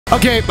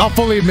Okay, I'll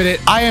fully admit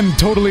it. I am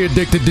totally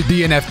addicted to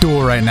DNF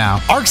Duel right now.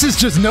 Arxis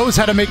just knows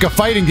how to make a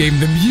fighting game.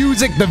 The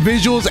music, the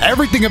visuals,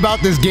 everything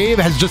about this game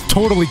has just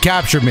totally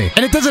captured me.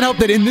 And it doesn't help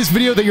that in this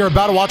video that you're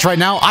about to watch right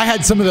now, I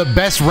had some of the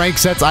best rank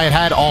sets I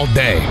had all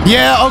day.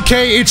 Yeah,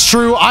 okay, it's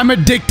true. I'm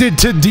addicted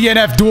to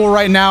DNF Duel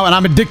right now, and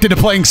I'm addicted to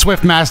playing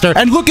Swiftmaster.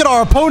 And look at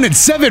our opponent's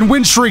 7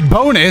 win streak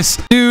bonus.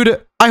 Dude,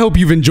 I hope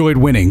you've enjoyed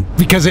winning,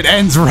 because it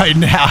ends right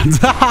now.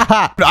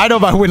 I know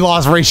my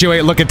win-loss ratio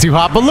ain't looking too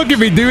hot, but look at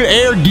me, dude.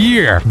 Air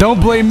gear. Don't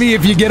blame me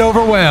if you get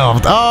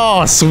overwhelmed.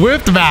 Oh,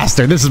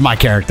 Swiftmaster. This is my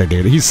character,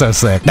 dude. He's so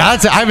sick. Now,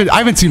 that's it. I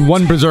haven't seen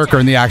one Berserker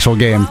in the actual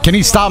game. Can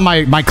he stop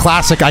my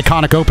classic,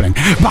 iconic opening?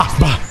 Bah,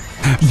 bah,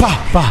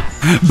 bah, bah,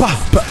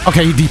 bah, bah.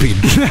 Okay, he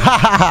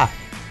DP'd.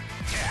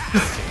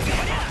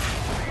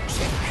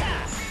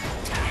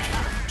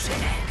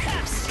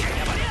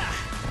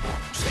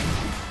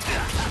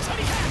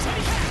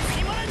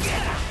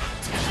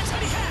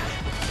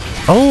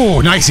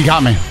 Oh, nice. He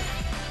got me.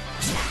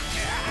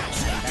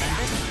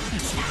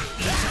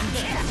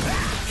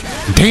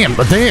 Damn,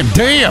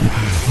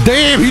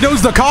 he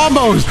knows the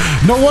combos.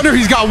 No wonder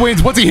he's got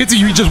wins. Once he hits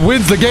you, he just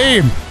wins the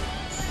game.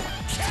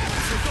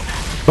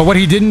 But what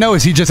he didn't know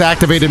is he just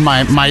activated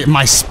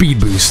my speed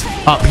boost.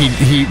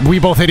 We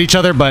both hit each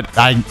other, but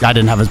I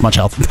didn't have as much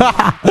health.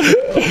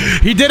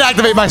 He did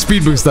activate my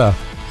speed boost though.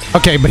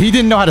 Okay, but he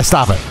didn't know how to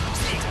stop it.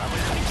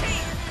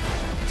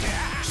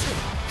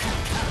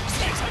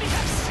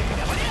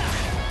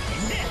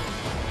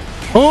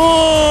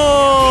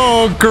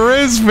 Oh,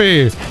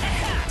 crispy.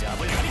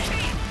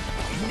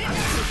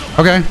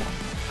 Okay.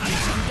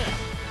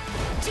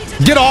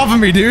 Get off of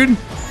me, dude.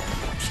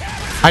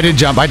 I did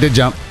jump.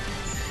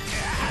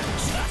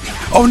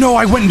 Oh no,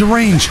 I went into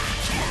range.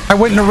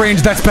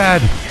 That's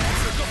bad.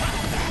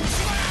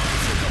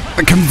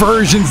 The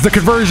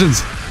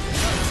conversions.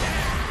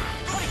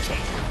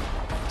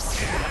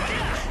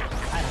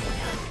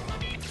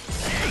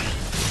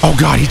 Oh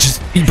god,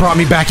 he brought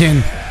me back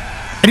in.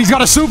 And he's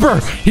got a super!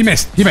 He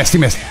missed.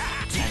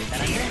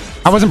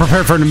 I wasn't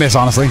prepared for him to miss,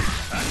 honestly.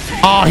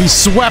 Oh, he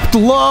swept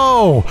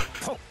low!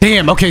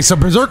 Damn, okay, so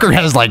Berserker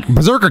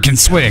can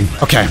swing.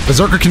 Okay,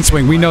 Berserker can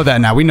swing. We know that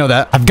now.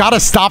 I've got to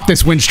stop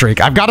this win streak.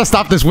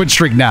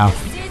 Now.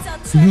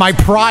 My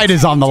pride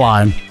is on the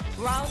line.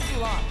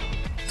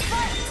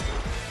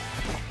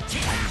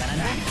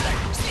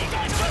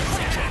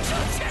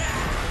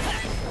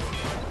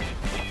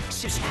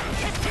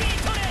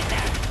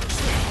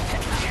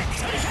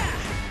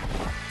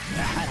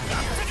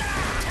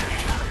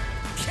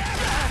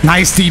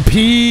 Nice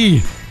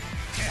DP.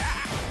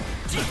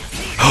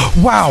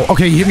 Wow.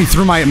 Okay, he hit me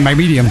through my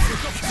medium.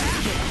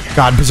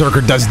 God,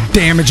 Berserker does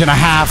damage and a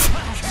half.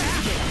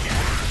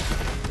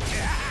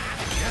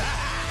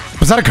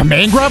 Was that a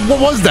command grab?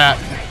 What was that?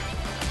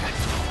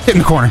 Get in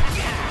the corner.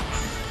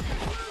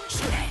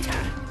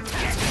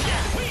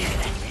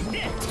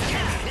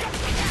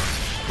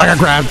 I got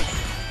grabbed.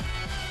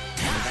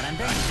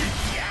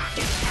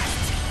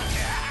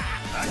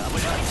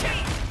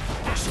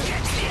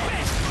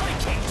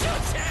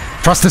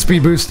 Trust the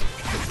speed boost.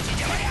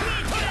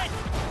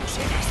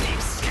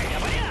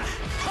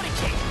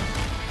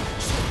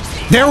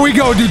 There we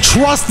go, dude.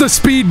 Trust the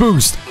speed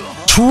boost.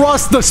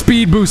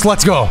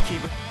 Let's go.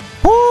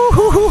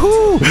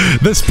 Woo-hoo-hoo-hoo.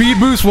 The speed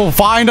boost will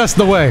find us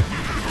the way.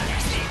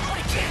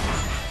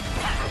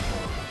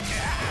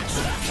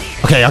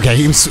 Okay.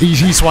 He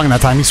swung that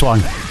time.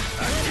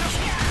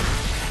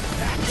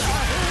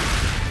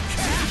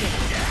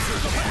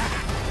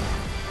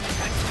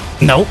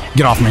 Nope.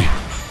 Get off me.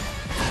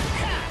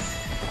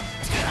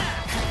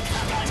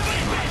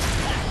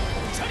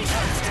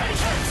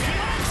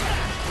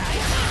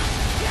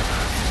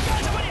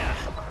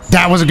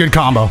 That was a good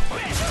combo.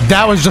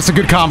 That was just a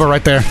good combo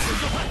right there.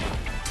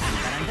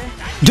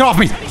 Get off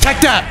me.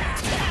 Tech that.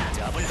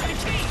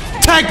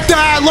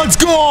 Let's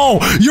go.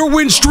 Your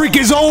win streak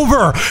is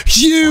over.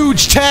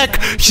 Huge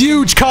tech.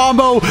 Huge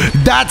combo.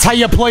 That's how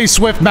you play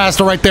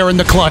Swiftmaster right there in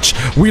the clutch.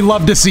 We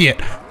love to see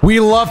it. We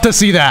love to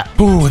see that.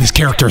 Ooh, this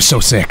character is so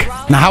sick.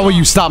 Now, how will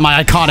you stop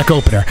my iconic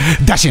opener?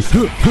 Dash in.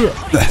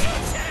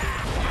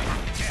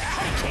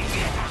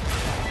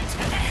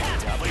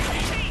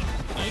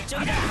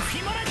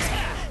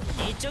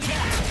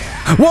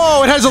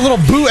 Whoa, it has a little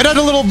boot. It had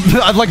a little,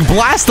 like,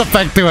 blast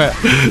effect to it.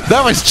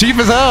 That was cheap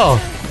as hell.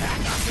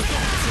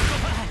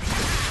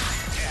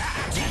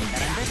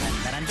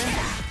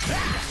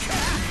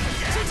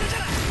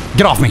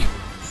 Get off me.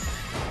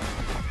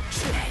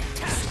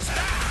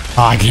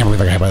 Oh, I can't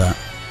believe I got hit by that.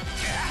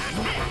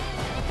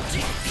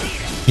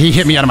 He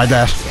hit me out of my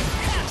dash.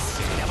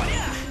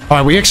 All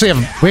right, we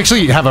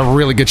actually have a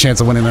really good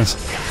chance of winning this.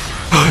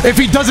 If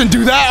he doesn't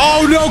do that,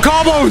 oh no,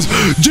 combos!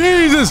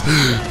 Jesus!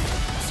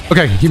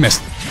 Okay, he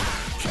missed.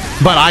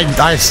 But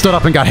I stood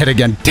up and got hit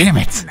again. Damn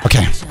it.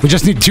 Okay, we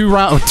just need two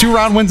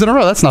round wins in a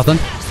row. That's nothing.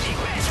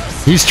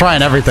 He's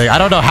trying everything. I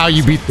don't know how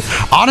you beat...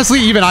 Honestly,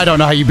 even I don't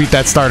know how you beat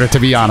that starter, to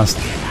be honest.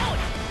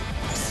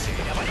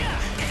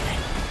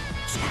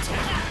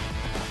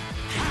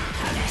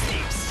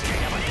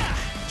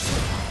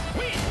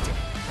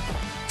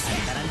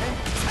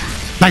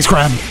 Nice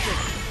grab.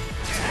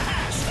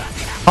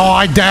 Oh,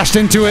 I dashed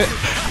into it.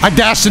 I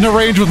dashed into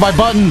range with my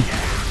button.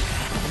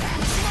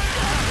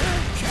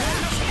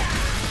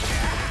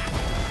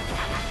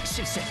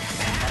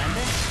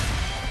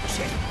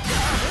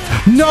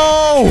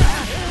 No!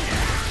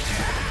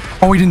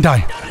 Oh, he didn't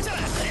die.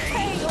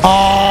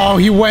 Oh,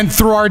 he went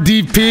through our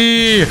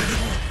DP.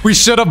 We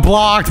should have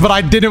blocked, but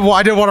I didn't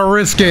want to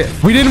risk it.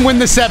 We didn't win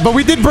the set, but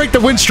we did break the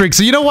win streak.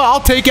 So you know what?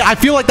 I'll take it. I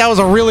feel like that was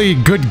a really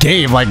good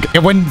game. Like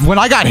when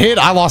I got hit,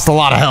 I lost a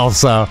lot of health.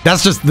 So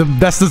that's just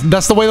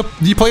that's the way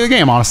you play the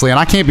game, honestly. And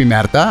I can't be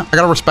mad at that. I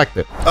gotta respect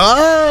it.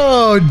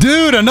 Oh,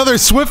 dude, another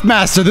Swift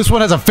Master. This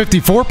one has a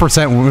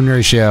 54% win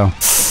ratio.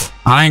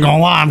 I ain't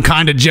gonna lie, I'm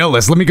kind of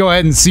jealous. Let me go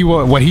ahead and see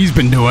what he's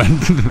been doing.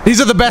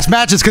 These are the best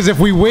matches, because if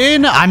we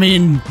win, I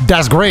mean,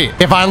 that's great.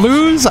 If I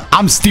lose,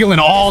 I'm stealing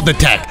all the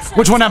tech.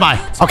 Which one am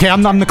I? Okay,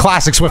 I'm the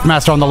classic Swift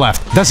Master on the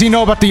left. Does he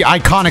know about the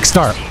iconic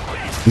start?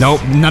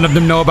 Nope, none of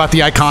them know about the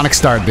iconic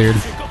start, dude.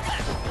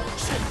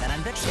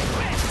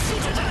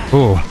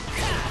 Ooh.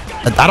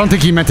 I don't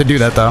think he meant to do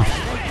that, though.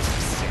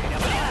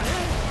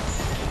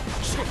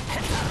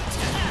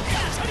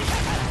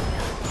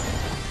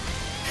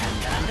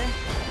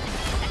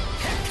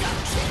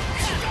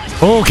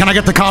 Oh, can I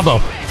get the combo?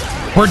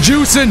 We're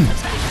juicing.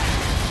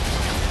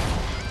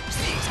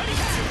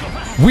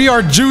 We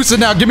are juicing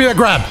now. Give me that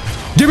grab.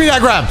 Give me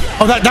that grab.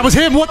 Oh, that was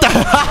him. What the?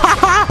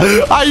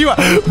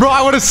 Bro,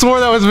 I would have swore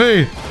that was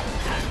me.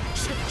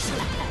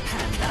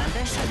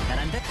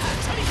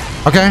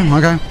 Okay.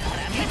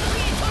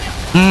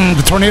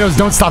 The tornadoes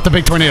don't stop the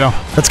big tornado.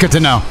 That's good to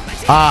know.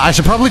 I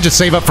should probably just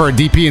save up for a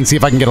DP and see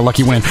if I can get a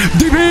lucky win.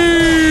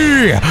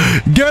 DP!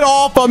 Get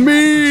off of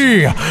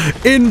me!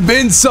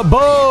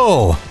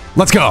 Invincible!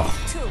 Let's go.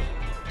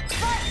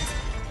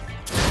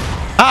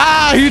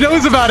 Ah, he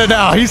knows about it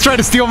now. He's trying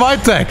to steal my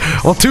tech.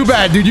 Well, too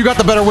bad, dude. You got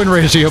the better win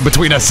ratio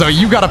between us, so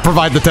you got to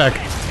provide the tech.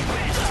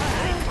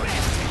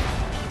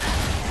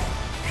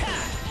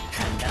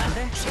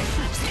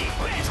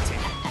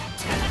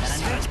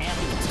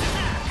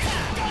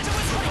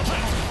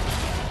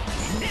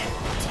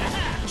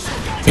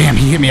 Damn,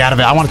 he hit me out of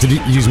it. I wanted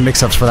to use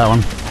mix-ups for that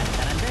one.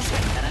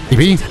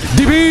 DP?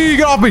 DP,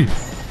 get off me!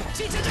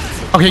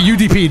 Okay, you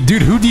DP.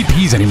 Dude, who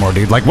DPs anymore,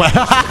 dude? Like, what?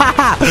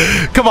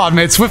 Come on,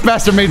 man. Swift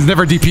Master mains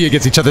never DP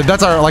against each other.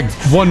 That's our, like,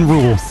 one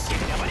rule.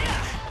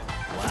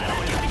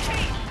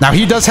 Now,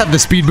 he does have the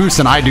speed boost,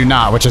 and I do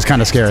not, which is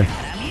kind of scary.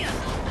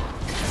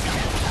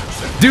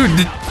 Dude,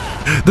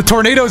 the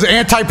tornado's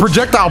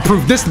anti-projectile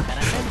proof.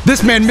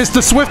 This man missed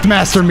the Swift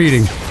Master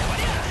meeting.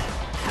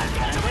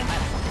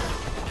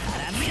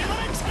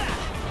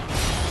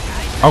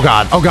 Oh,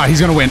 God. Oh, God.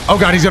 He's going to win. Oh,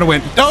 God. He's going to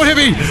win. Don't hit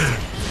me.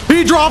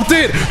 He dropped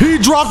it! He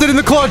dropped it in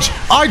the clutch!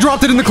 I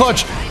dropped it in the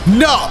clutch!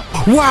 No!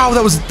 Wow,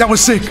 that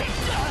was sick!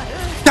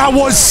 That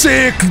was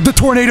sick! The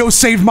tornado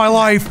saved my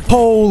life!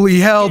 Holy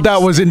hell,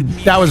 that was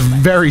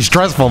very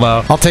stressful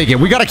though. I'll take it.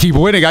 We gotta keep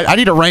winning. I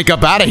need to rank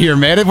up out of here,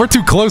 man. We're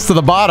too close to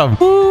the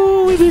bottom.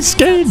 Ooh, we be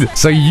scared.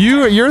 So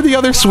you're the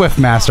other Swift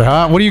Master,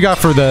 huh? What do you got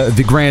for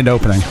the grand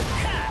opening?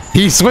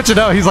 He switched it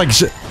up. He's like,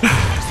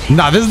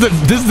 nah, this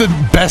is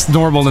the best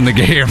normal in the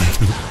game.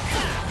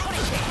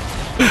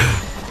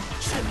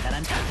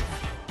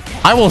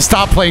 I will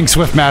stop playing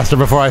Swift Master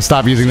before I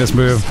stop using this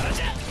move.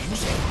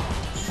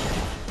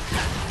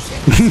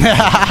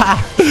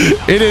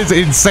 It is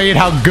insane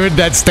how good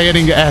that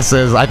standing S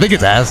is. I think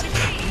it's S.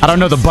 I don't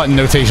know the button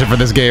notation for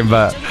this game,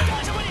 but...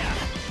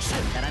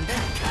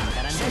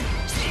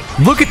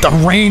 Look at the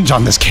range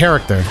on this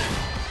character.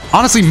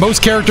 Honestly,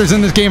 most characters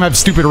in this game have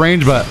stupid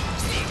range, but...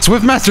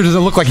 Swift Master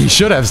doesn't look like he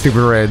should have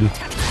stupid range.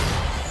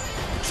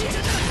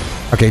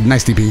 Okay,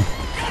 nice DP.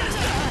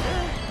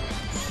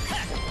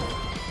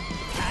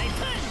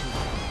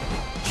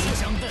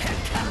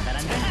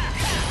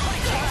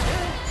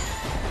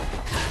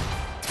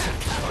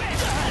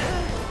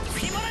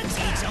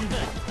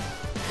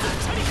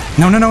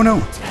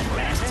 No.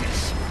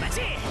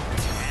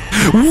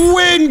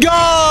 Win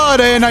God!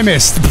 And I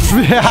missed.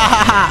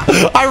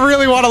 I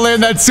really want to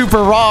land that super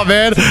raw,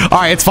 man. All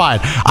right, it's fine.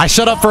 I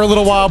shut up for a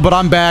little while, but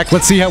I'm back.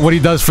 Let's see what he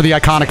does for the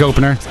iconic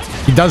opener.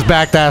 He does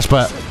backdash,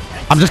 but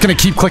I'm just going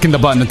to keep clicking the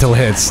button until it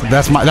hits.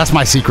 That's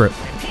my secret.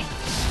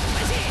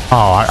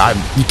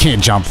 Oh, you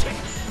can't jump.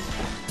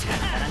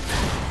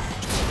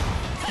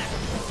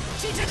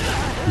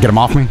 Get him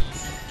off me.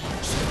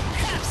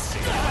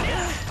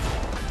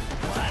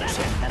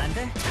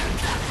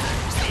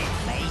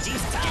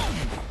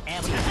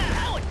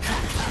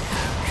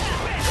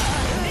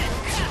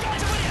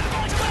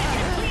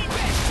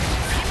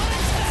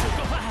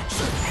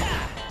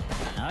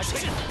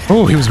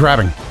 Oh, he was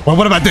grabbing. Well,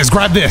 what about this?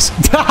 Grab this.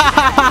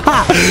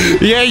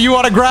 Yeah, you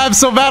want to grab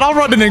so bad? I'll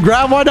run in and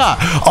grab. Why not?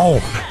 Oh,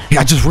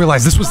 yeah, I just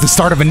realized this was the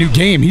start of a new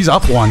game. He's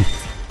up one.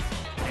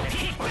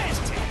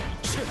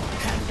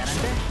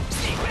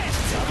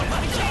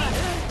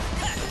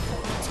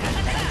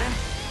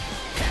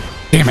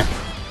 Damn it.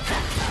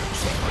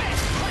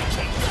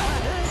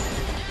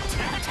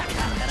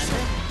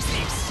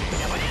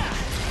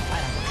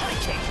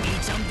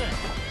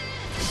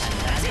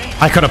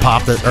 I could have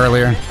popped it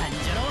earlier.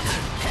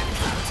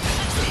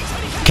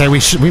 Okay,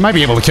 we might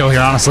be able to kill here,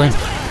 honestly.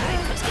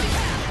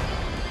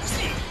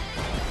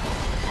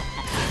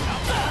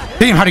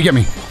 Damn, how'd he get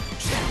me?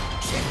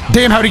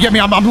 Damn, how'd he get me?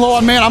 I'm low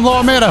on mana. I'm low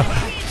on mana.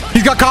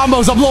 He's got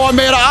combos. I'm low on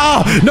mana.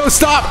 Ah, no,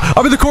 stop.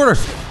 I'm in the corner.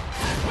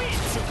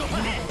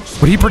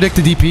 Would he predict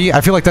the DP? I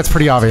feel like that's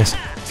pretty obvious.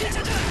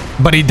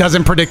 But he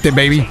doesn't predict it,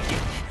 baby.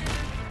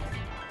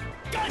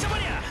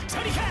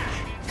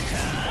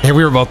 Hey,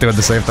 we were both doing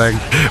the same thing.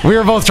 We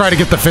were both trying to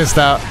get the fist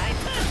out.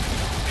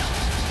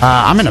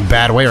 I'm in a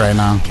bad way right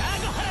now.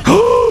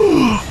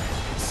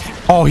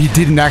 Oh, he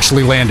didn't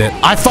actually land it.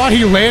 I thought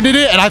he landed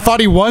it, and I thought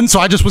he won, so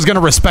I just was going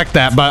to respect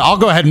that. But I'll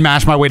go ahead and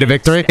mash my way to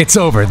victory. It's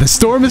over. The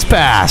storm is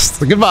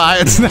past. Goodbye.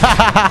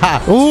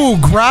 Ooh,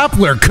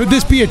 Grappler. Could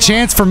this be a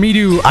chance for me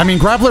to... I mean,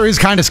 Grappler is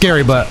kind of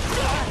scary, but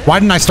why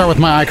didn't I start with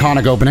my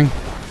iconic opening?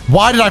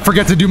 Why did I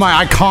forget to do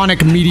my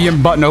iconic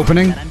medium button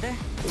opening?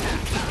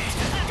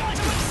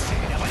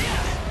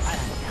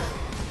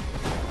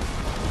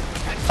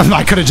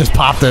 I could have just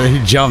popped it.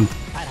 He jumped.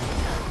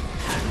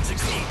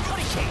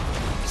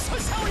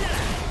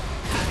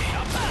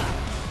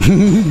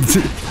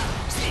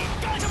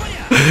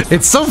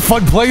 It's so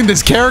fun playing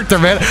this character,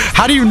 man.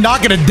 How do you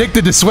not get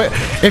addicted to Swift?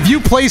 If you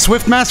play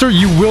Swiftmaster,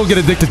 you will get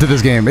addicted to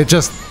this game. It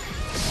just...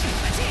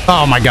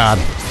 Oh my god.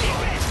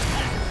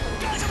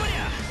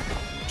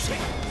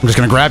 I'm just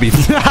gonna grab you.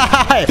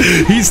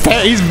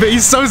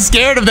 he's so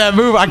scared of that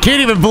move. I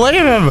can't even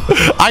blame him.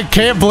 I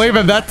can't blame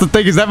him. That's the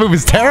thing, is that move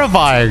is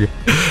terrifying.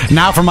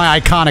 Now for my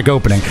iconic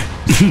opening.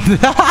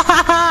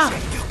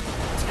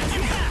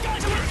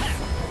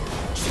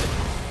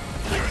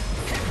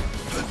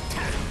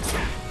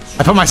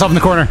 I put myself in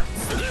the corner.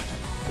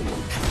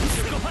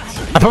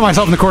 I put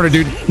myself in the corner,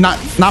 dude. Not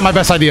my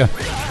best idea.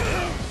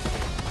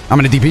 I'm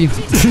gonna DP.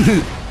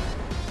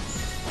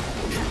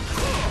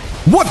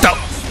 What the?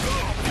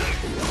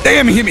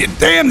 Damn, he hit me.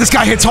 Damn, this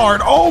guy hits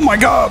hard. Oh my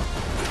god.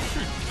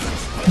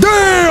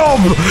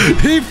 Damn!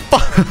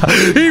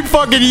 He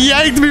fucking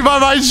yanked me by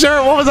my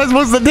shirt. What was I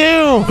supposed to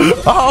do?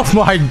 Oh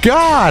my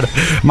god.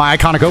 My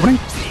iconic opening.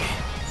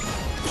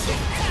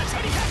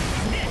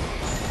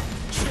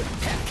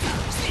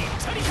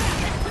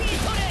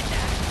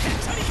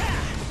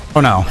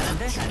 Oh no.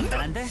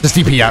 Just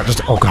DP out.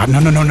 Just... Oh god.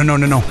 No.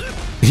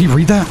 Did he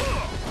read that?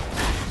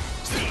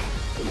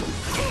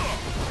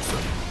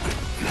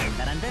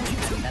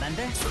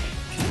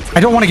 I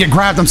don't want to get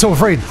grabbed. I'm so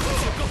afraid.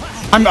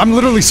 I'm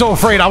literally so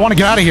afraid. I want to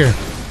get out of here.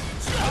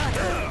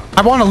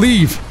 I want to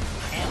leave.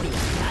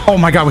 Oh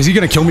my god. Was he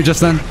going to kill me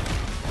just then?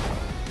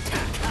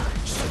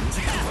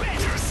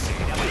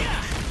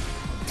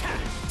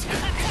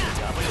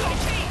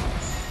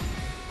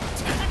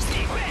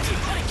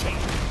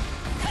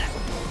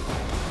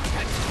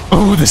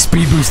 Oh, the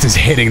speed boost is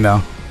hitting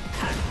though.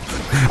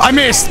 I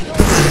missed.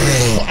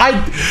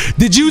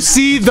 Did you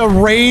see the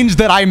range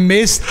that I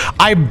missed?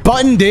 I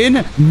buttoned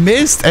in,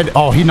 missed, and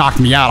oh, he knocked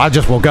me out. I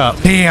just woke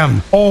up.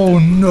 Damn. Oh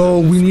no,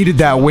 we needed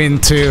that win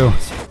too.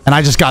 And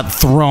I just got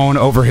thrown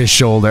over his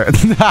shoulder.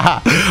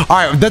 All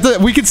right,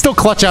 we can still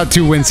clutch out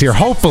 2 wins here,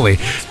 hopefully.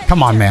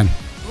 Come on, man.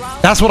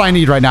 That's what I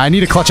need right now. I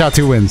need to clutch out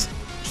 2 wins.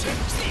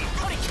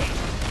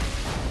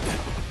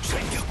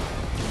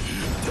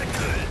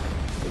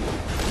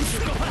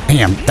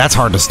 Damn, that's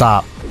hard to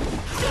stop.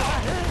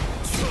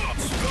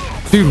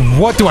 Dude,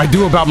 what do I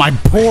do about my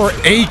poor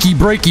achy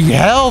breaky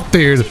health,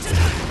 dude?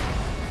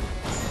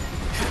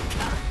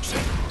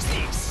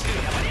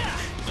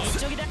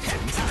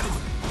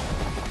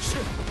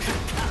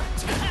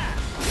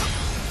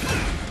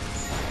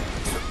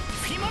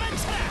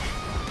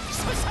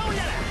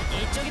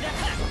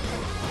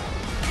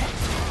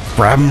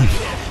 Grab him.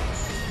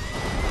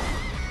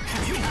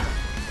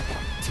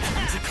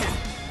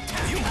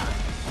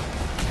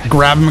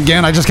 Grab him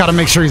again. I just gotta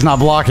make sure he's not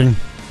blocking.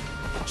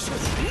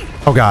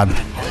 Oh god.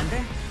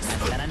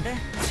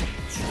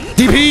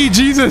 DP,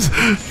 Jesus!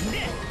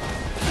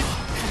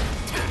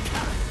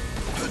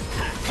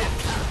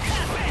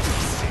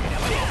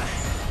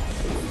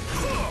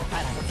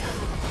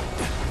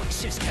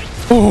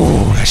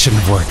 Oh, that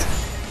shouldn't have worked.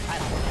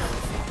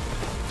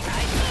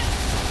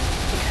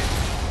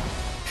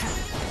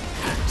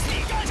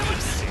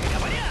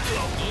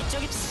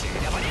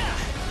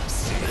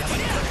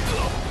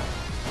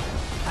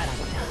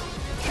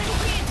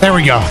 There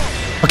we go.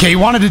 Okay, he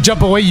wanted to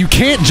jump away. You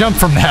can't jump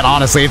from that,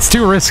 honestly. It's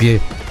too risky.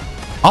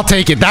 I'll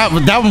take it. That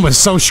one was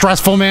so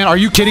stressful, man. Are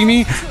you kidding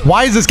me?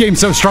 Why is this game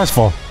so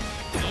stressful?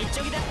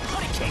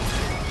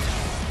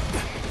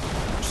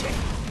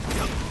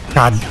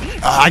 God,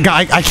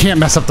 I can't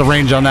mess up the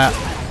range on that.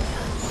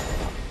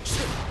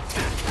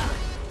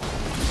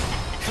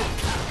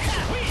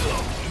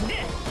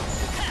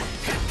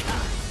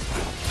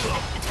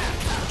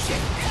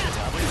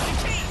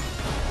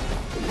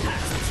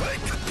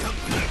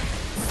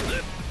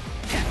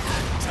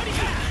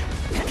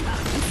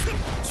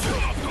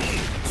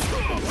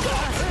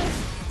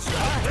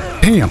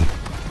 Damn.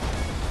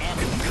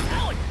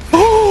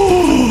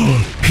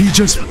 Oh, he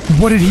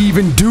what did he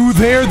even do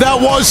there?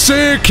 That was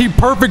sick. He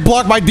perfect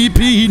blocked my DP.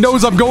 He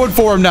knows I'm going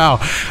for him now.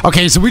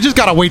 Okay, so we just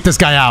gotta wait this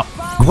guy out.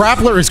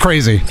 Grappler is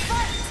crazy.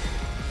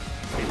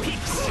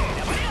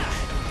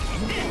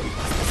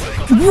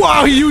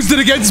 Wow, he used it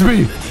against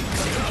me.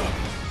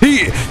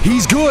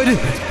 He's good.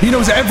 He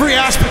knows every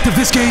aspect of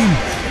this game.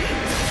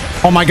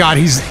 Oh my god,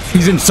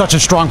 he's in such a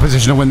strong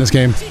position to win this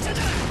game.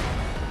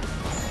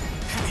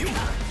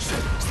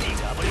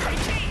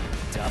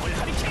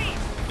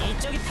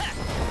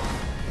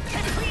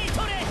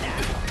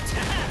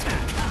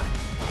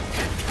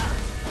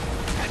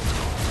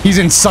 He's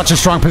in such a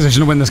strong position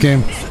to win this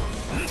game.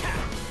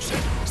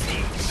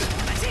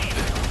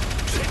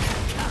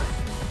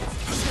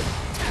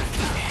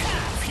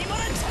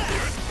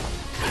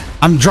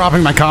 I'm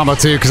dropping my combo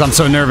too because I'm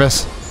so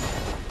nervous.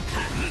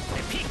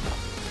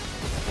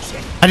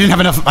 I didn't have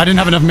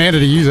enough mana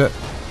to use it.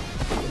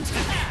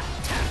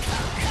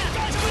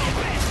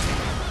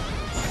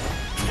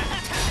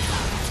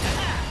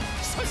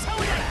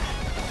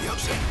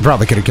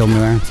 Probably could have killed me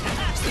there.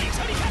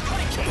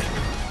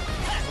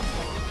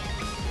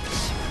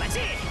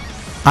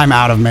 I'm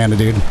out of mana,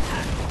 dude.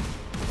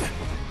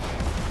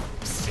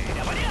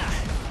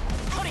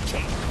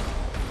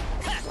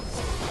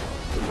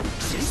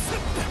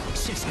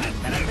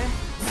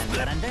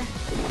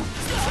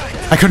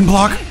 I couldn't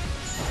block.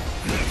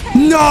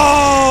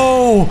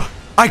 No!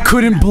 I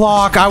couldn't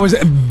block. I was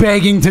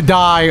begging to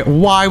die.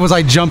 Why was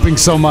I jumping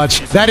so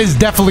much? That is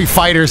definitely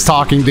fighters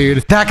talking,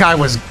 dude. That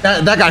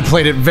guy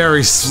played it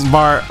very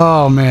smart.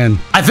 Oh, man.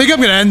 I think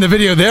I'm gonna end the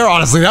video there,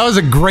 honestly. That was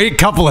a great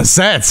couple of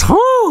sets. Woo!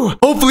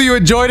 Hopefully you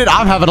enjoyed it.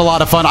 I'm having a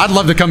lot of fun. I'd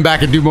love to come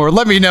back and do more.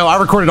 Let me know. I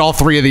recorded all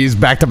 3 of these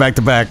back to back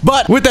to back.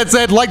 But with that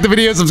said, like the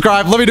video,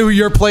 subscribe. Let me know who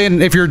you're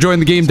playing if you're enjoying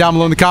the game down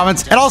below in the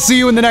comments. And I'll see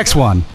you in the next one.